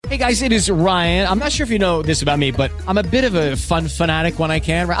Hey, guys, it is Ryan. I'm not sure if you know this about me, but I'm a bit of a fun fanatic when I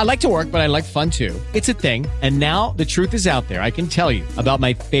can. I like to work, but I like fun, too. It's a thing. And now the truth is out there. I can tell you about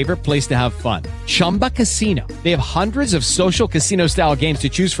my favorite place to have fun. Chumba Casino. They have hundreds of social casino-style games to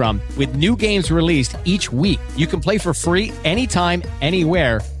choose from with new games released each week. You can play for free anytime,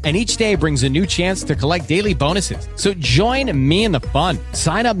 anywhere, and each day brings a new chance to collect daily bonuses. So join me in the fun.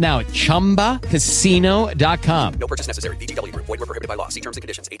 Sign up now at ChumbaCasino.com. No purchase necessary. VGW Group. Void where prohibited by law. See terms and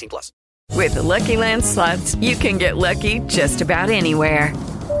conditions. 18+. With the Lucky Land Slots, you can get lucky just about anywhere.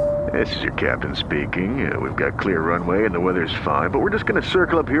 This is your captain speaking. We've got clear runway and the weather's fine, but we're just going to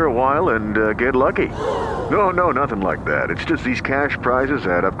circle up here a while and get lucky. No, nothing like that. It's just these cash prizes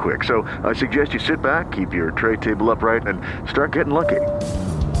add up quick. So I suggest you sit back, keep your tray table upright, and start getting lucky.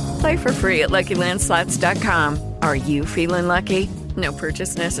 Play for free at LuckyLandSlots.com. Are you feeling lucky? No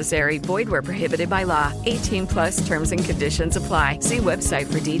purchase necessary. Void where prohibited by law. 18+ terms and conditions apply. See website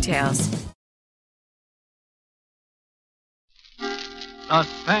for details.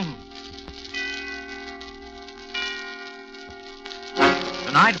 Suspense.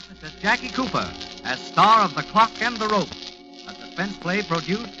 Tonight, it's Jackie Cooper as star of The Clock and the Rope, a suspense play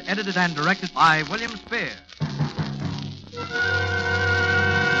produced, edited, and directed by William Spear.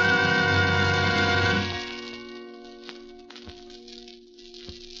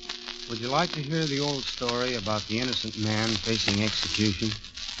 Would you like to hear the old story about the innocent man facing execution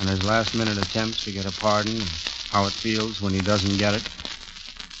and his last-minute attempts to get a pardon and how it feels when he doesn't get it?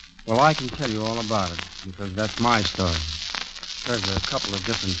 Well, I can tell you all about it, because that's my story. There's a couple of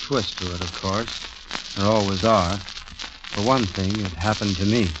different twists to it, of course. There always are. For one thing, it happened to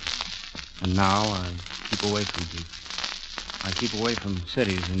me. And now I keep away from people. I keep away from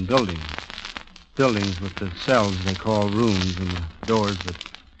cities and buildings. Buildings with the cells they call rooms and the doors that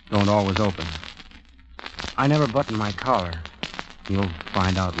don't always open. I never button my collar. You'll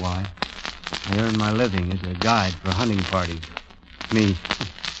find out why. I earn my living as a guide for hunting parties. Me,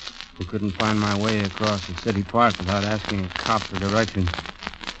 who couldn't find my way across a city park without asking a cop for directions.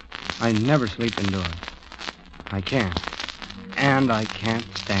 I never sleep indoors. I can't. And I can't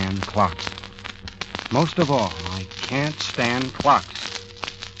stand clocks. Most of all, I can't stand clocks.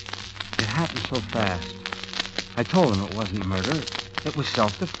 It happened so fast. I told him it wasn't murder. It was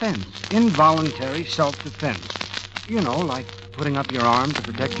self-defense. Involuntary self-defense. You know, like putting up your arm to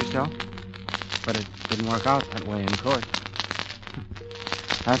protect yourself. But it didn't work out that way in court.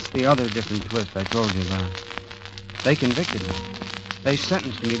 That's the other different twist I told you about. They convicted me. They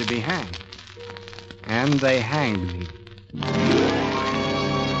sentenced me to be hanged. And they hanged me.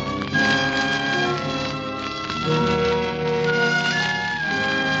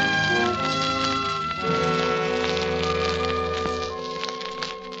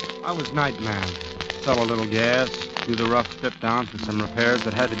 I was night man. Sell a little gas, do the rough strip down for some repairs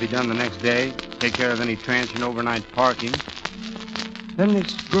that had to be done the next day, take care of any transient overnight parking. Then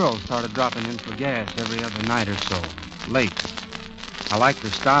this girl started dropping in for gas every other night or so, late. I liked her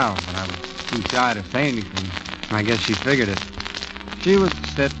style, but I was too shy to say anything. I guess she figured it. She would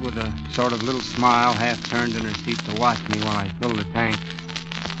sit with a sort of little smile half turned in her seat to watch me while I filled the tank.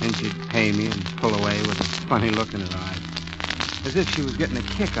 Then she'd pay me and pull away with a funny look in her eyes, as if she was getting a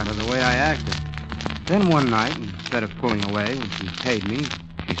kick out of the way I acted. Then one night, instead of pulling away when she paid me,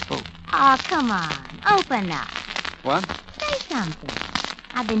 she spoke. Oh, come on. Open up. What? Say something.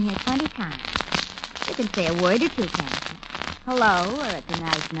 I've been here 20 times. You can say a word or two, can't you? Hello, or it's a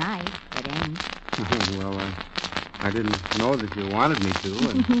nice night. It ain't. Well, I didn't know that you wanted me to.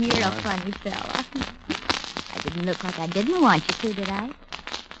 And, You're a funny fella. I didn't look like I didn't want you to, did I?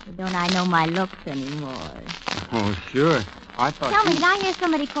 Or don't I know my looks anymore? Oh, sure. I thought Tell me, did I hear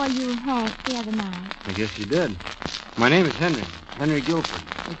somebody call you Hank the other night? I guess you did. My name is Henry. Henry Guilford.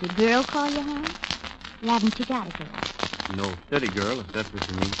 Did the girl call you Hank? Well, haven't you got a girl? No steady girl, if that's what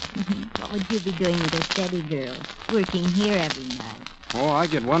you mean. What would you be doing with a steady girl? Working here every night. Oh, I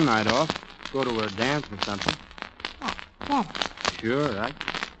get one night off. Go to a dance or something. Oh, better. Sure,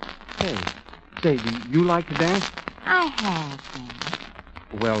 Hey, say, do you like to dance? I have,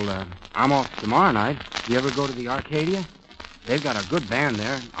 Hank. Well, I'm off tomorrow night. You ever go to the Arcadia? They've got a good band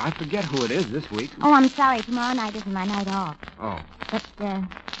there. I forget who it is this week. Oh, I'm sorry. Tomorrow night isn't my night off. Oh. But, I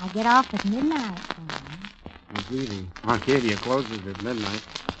get off at midnight. Gee, the Arcadia closes at midnight.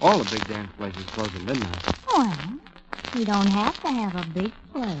 All the big dance places close at midnight. Well, you don't have to have a big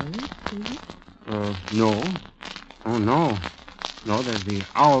place, do you? No. Oh, no. No, there's the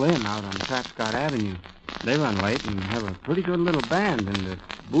Owl Inn out on Trapscott Avenue. They run late and have a pretty good little band and the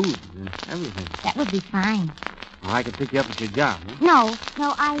booze and everything. That would be fine. Well, I could pick you up at your job, huh? No,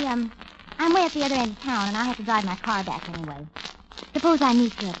 I'm way at the other end of town, and I have to drive my car back anyway. The Suppose I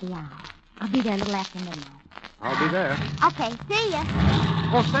meet you at the hour. I'll be there a little after midnight. I'll be there. Okay, see ya.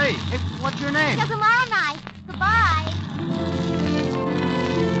 Oh, say, what's your name? Till tomorrow night. Goodbye.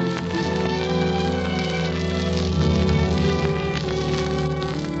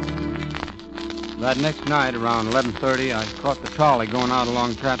 That next night, around 11:30, I caught the trolley going out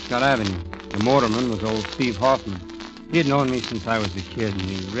along Tapscott Avenue. The motorman was old Steve Hoffman. He had known me since I was a kid, and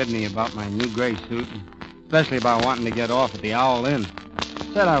he ribbed me about my new gray suit, and especially about wanting to get off at the Owl Inn.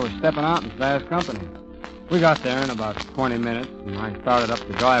 Said I was stepping out in fast company. We got there in about 20 minutes, and I started up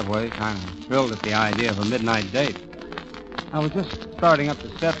the driveway, kind of thrilled at the idea of a midnight date. I was just starting up the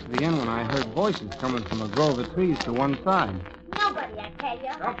steps of the inn when I heard voices coming from a grove of trees to one side. Nobody, I tell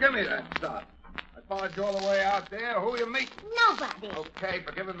you. Don't give me that stuff. I followed you all the way out there. Who you meet? Nobody. Okay,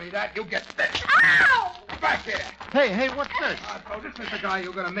 for giving me that, you get this. Ow! Back here. Hey, what's this? So this is the guy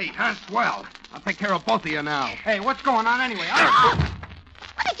you're going to meet, huh? Swell. I'll take care of both of you now. Hey, what's going on anyway?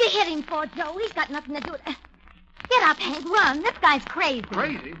 What did you hit him for, Joe? He's got nothing to do with it. Get up, Hank. Run. This guy's crazy.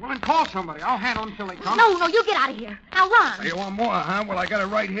 Crazy? Well, then call somebody. I'll handle him till he comes. No, you get out of here. Now run. You want more, huh? Well, I got it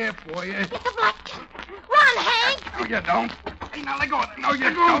right here for you. Get the blood. Run, Hank. No, you don't. Hey, now let go. No, you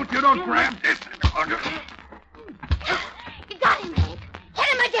don't. You don't grab this. You got him, Hank. Hit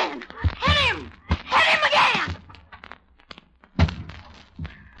him again. Hit him. Hit him again.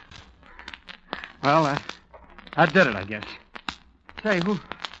 Well, that did it, I guess. Say,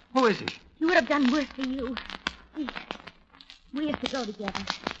 who is he? He would have done worse for you. We used to go together.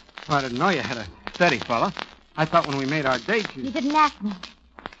 Well, I didn't know you had a steady fella. I thought when we made our date you... You didn't ask me.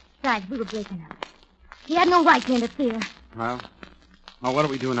 Besides, we were breaking up. He had no right to interfere. Well, what do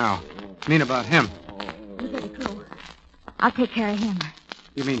we do now? Mean about him? You better go. I'll take care of him.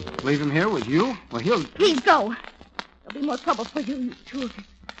 You mean leave him here with you? Well, he'll... Please go. There'll be more trouble for you two.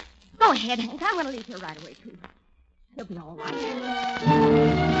 Go ahead, Hank. I'm going to leave here right away, too. He'll be all right.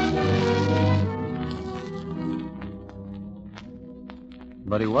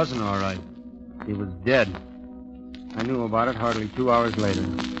 But he wasn't all right. He was dead. I knew about it hardly 2 hours later.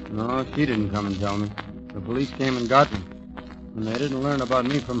 No, she didn't come and tell me. The police came and got me. And they didn't learn about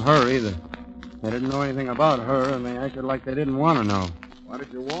me from her either. They didn't know anything about her, and they acted like they didn't want to know. Why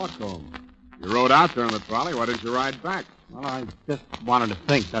did you walk home? You rode out there on the trolley. Why didn't you ride back? Well, I just wanted to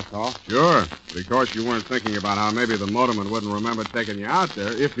think, that's all. Sure, because you weren't thinking about how maybe the motorman wouldn't remember taking you out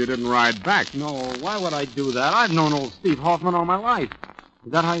there if you didn't ride back. No, why would I do that? I've known old Steve Hoffman all my life.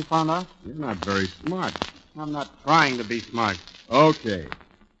 Is that how you found out? You're not very smart. I'm not trying to be smart. Okay.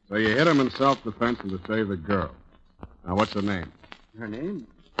 So you hit him in self-defense and to save the girl. Now, what's her name? Her name?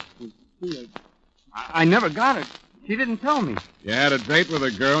 I never got it. She didn't tell me. You had a date with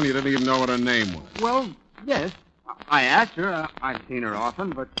a girl and you didn't even know what her name was. Well, yes. I asked her. I've seen her often,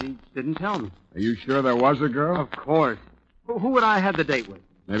 but she didn't tell me. Are you sure there was a girl? Of course. Who would I have the date with?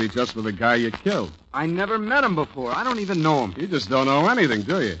 Maybe just with the guy you killed. I never met him before. I don't even know him. You just don't know anything,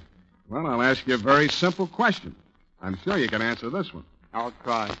 do you? Well, I'll ask you a very simple question. I'm sure you can answer this one. I'll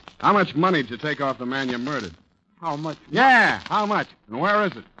try. How much money did you take off the man you murdered? How much? Yeah, how much? And where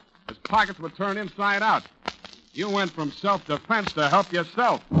is it? His pockets were turned inside out. You went from self-defense to help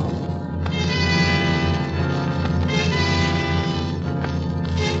yourself.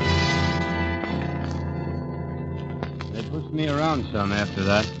 They pushed me around some after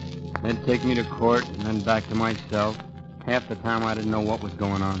that. They'd take me to court and then back to my cell. Half the time I didn't know what was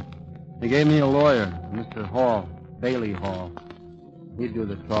going on. They gave me a lawyer, Mr. Hall, Bailey Hall. He'd do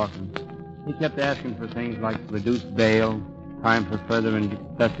the talking. He kept asking for things like reduced bail, time for further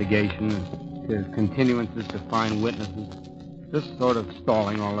investigation, and continuances to find witnesses. Just sort of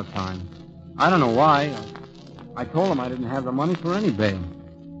stalling all the time. I don't know why. I told him I didn't have the money for any bail.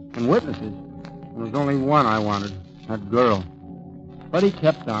 And witnesses. There was only one I wanted, that girl. But he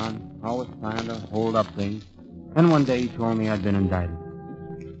kept on, always trying to hold up things. Then one day he told me I'd been indicted.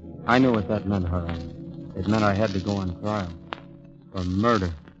 I knew what that meant, Hurry. It meant I had to go on trial. For murder.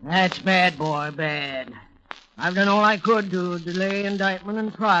 That's bad, boy, bad. I've done all I could to delay indictment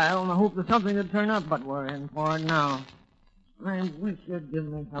and trial in the hope that something would turn up, but we're in for it now. I wish you'd give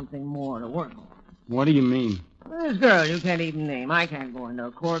me something more to work on. What do you mean? This girl you can't even name. I can't go into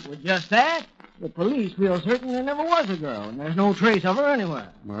a court with just that. The police feel certain there never was a girl, and there's no trace of her anywhere.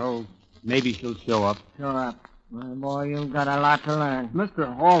 Well, maybe she'll show up. Show up. My boy, you've got a lot to learn.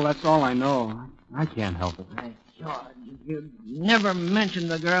 Mr. Hall, that's all I know. I can't help it. Hey, George, if you'd never mentioned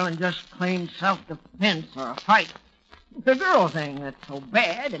the girl and just claimed self-defense or a fight. It's the girl thing that's so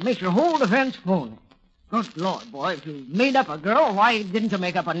bad, it makes your whole defense phony. Good Lord, boy, if you made up a girl, why didn't you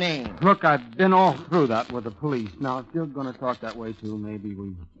make up a name? Look, I've been all through that with the police. Now, if you're going to talk that way, too, maybe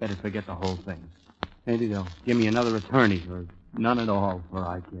we better forget the whole thing. Maybe they'll give me another attorney or None at all, for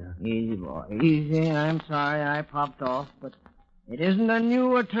I care. Easy, boy. Easy. I'm sorry I popped off, but it isn't a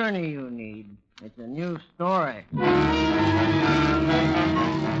new attorney you need. It's a new story.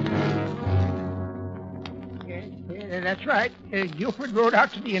 Yeah, that's right. Guilford rode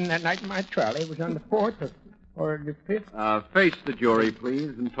out to the inn that night in my trolley. It was on the 4th or the 5th. Face the jury,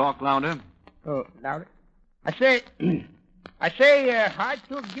 please, and talk louder. Oh, louder? I say, I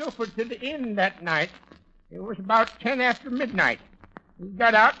took Guilford to the inn that night. It was about 10 after midnight. We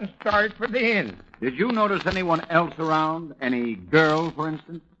got out and started for the inn. Did you notice anyone else around? Any girl, for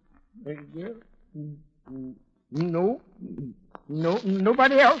instance? Girl? No,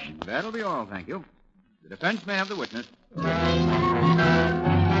 nobody else. That'll be all, thank you. The defense may have the witness.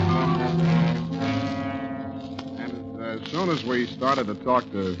 And as soon as we started to talk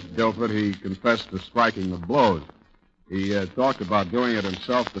to Guilford, he confessed to striking the blows. He talked about doing it in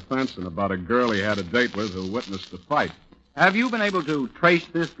self-defense and about a girl he had a date with who witnessed the fight. Have you been able to trace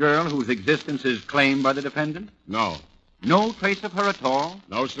this girl whose existence is claimed by the defendant? No. No trace of her at all?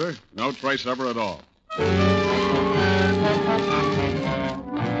 No, sir. No trace of her at all.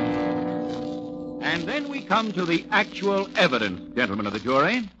 And then we come to the actual evidence, gentlemen of the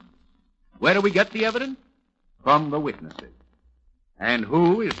jury. Where do we get the evidence? From the witnesses. And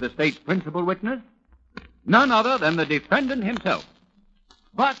who is the state's principal witness? None other than the defendant himself.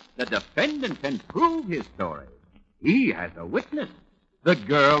 But the defendant can prove his story. He has a witness, the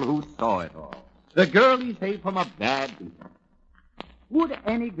girl who saw it all. The girl he saved from a bad beating. Would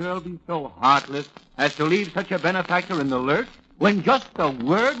any girl be so heartless as to leave such a benefactor in the lurch when just a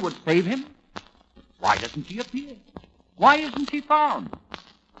word would save him? Why doesn't she appear? Why isn't she found?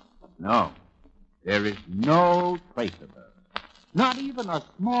 No, there is no trace of her. Not even a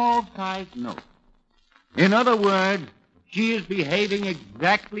small-sized note. In other words, she is behaving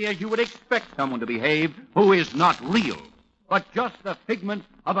exactly as you would expect someone to behave who is not real, but just the figment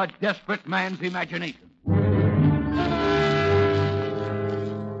of a desperate man's imagination.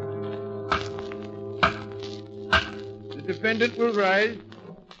 The defendant will rise.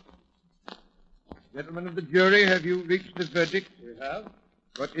 Gentlemen of the jury, have you reached the verdict? We have.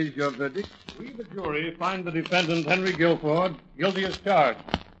 What is your verdict? We, the jury, find the defendant, Henry Guilford, guilty as charged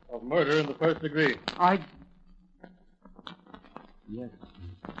of murder in the first degree. Yes.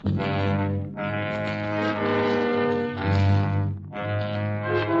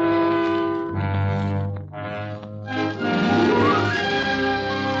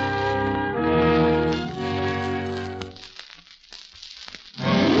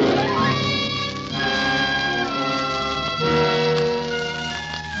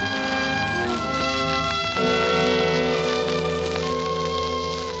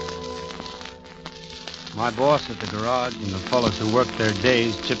 My boss at the garage and the fellows who worked their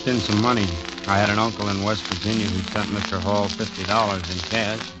days chipped in some money. I had an uncle in West Virginia who sent Mr. Hall $50 in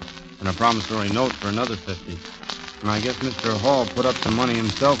cash and a promissory note for another $50. And I guess Mr. Hall put up some money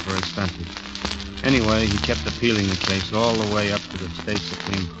himself for expenses. Anyway, he kept appealing the case all the way up to the state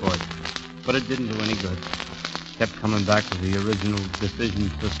Supreme Court. But it didn't do any good. Kept coming back to the original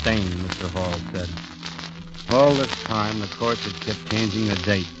decision sustained, Mr. Hall said. All this time, the courts had kept changing the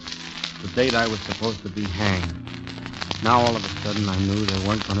date. The date I was supposed to be hanged. Now, all of a sudden, I knew there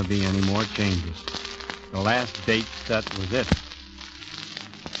weren't going to be any more changes. The last date set was it.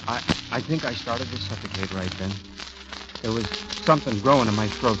 I think I started to suffocate right then. There was something growing in my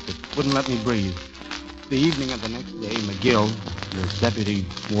throat that wouldn't let me breathe. The evening of the next day, McGill, the deputy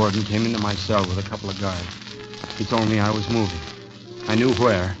warden, came into my cell with a couple of guards. He told me I was moving. I knew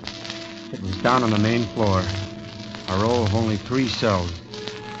where. It was down on the main floor. A row of only 3 cells.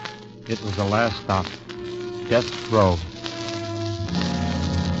 It was the last stop. Death row.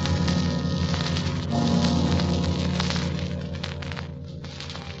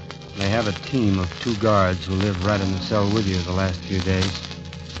 They have a team of 2 guards who live right in the cell with you the last few days.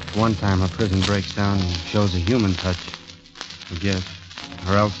 One time a prison breaks down and shows a human touch. A gift.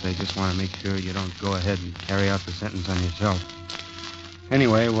 Or else they just want to make sure you don't go ahead and carry out the sentence on yourself.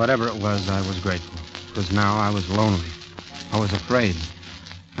 Anyway, whatever it was, I was grateful. Because now I was lonely. I was afraid.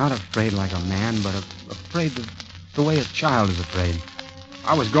 Not afraid like a man, but afraid the way a child is afraid.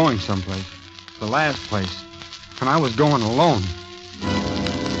 I was going someplace. The last place. And I was going alone.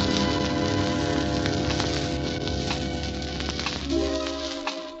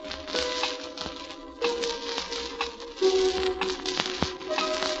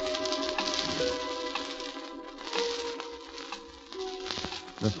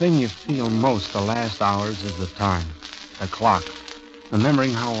 The thing you feel most the last hours is the time. The clock.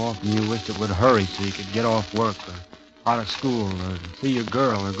 Remembering how often you wished it would hurry so you could get off work or out of school or see your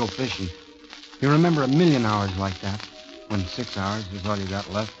girl or go fishing. You remember a million hours like that. when 6 hours is all you got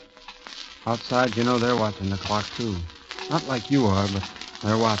left. Outside, you know they're watching the clock, too. Not like you are, but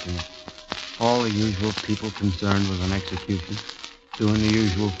they're watching it. All the usual people concerned with an execution, doing the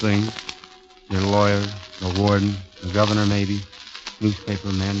usual things. Your lawyer, the warden, the governor maybe,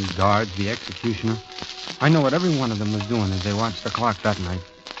 newspaper men, guards, the executioner. I know what every one of them was doing as they watched the clock that night.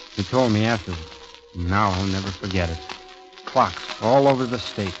 He told me afterwards. Now I'll never forget it. Clocks all over the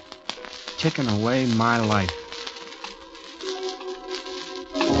state, ticking away my life.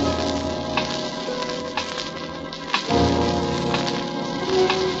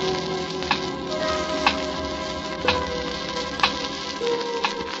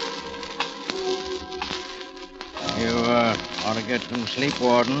 Ought to get some sleep,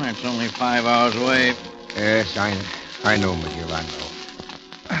 Warden. It's only 5 hours away. Yes, I know, McGill, I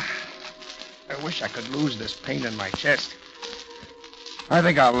know. I wish I could lose this pain in my chest. I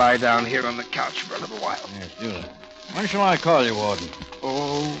think I'll lie down here on the couch for a little while. Yes, do that. When shall I call you, Warden?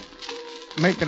 Oh, make it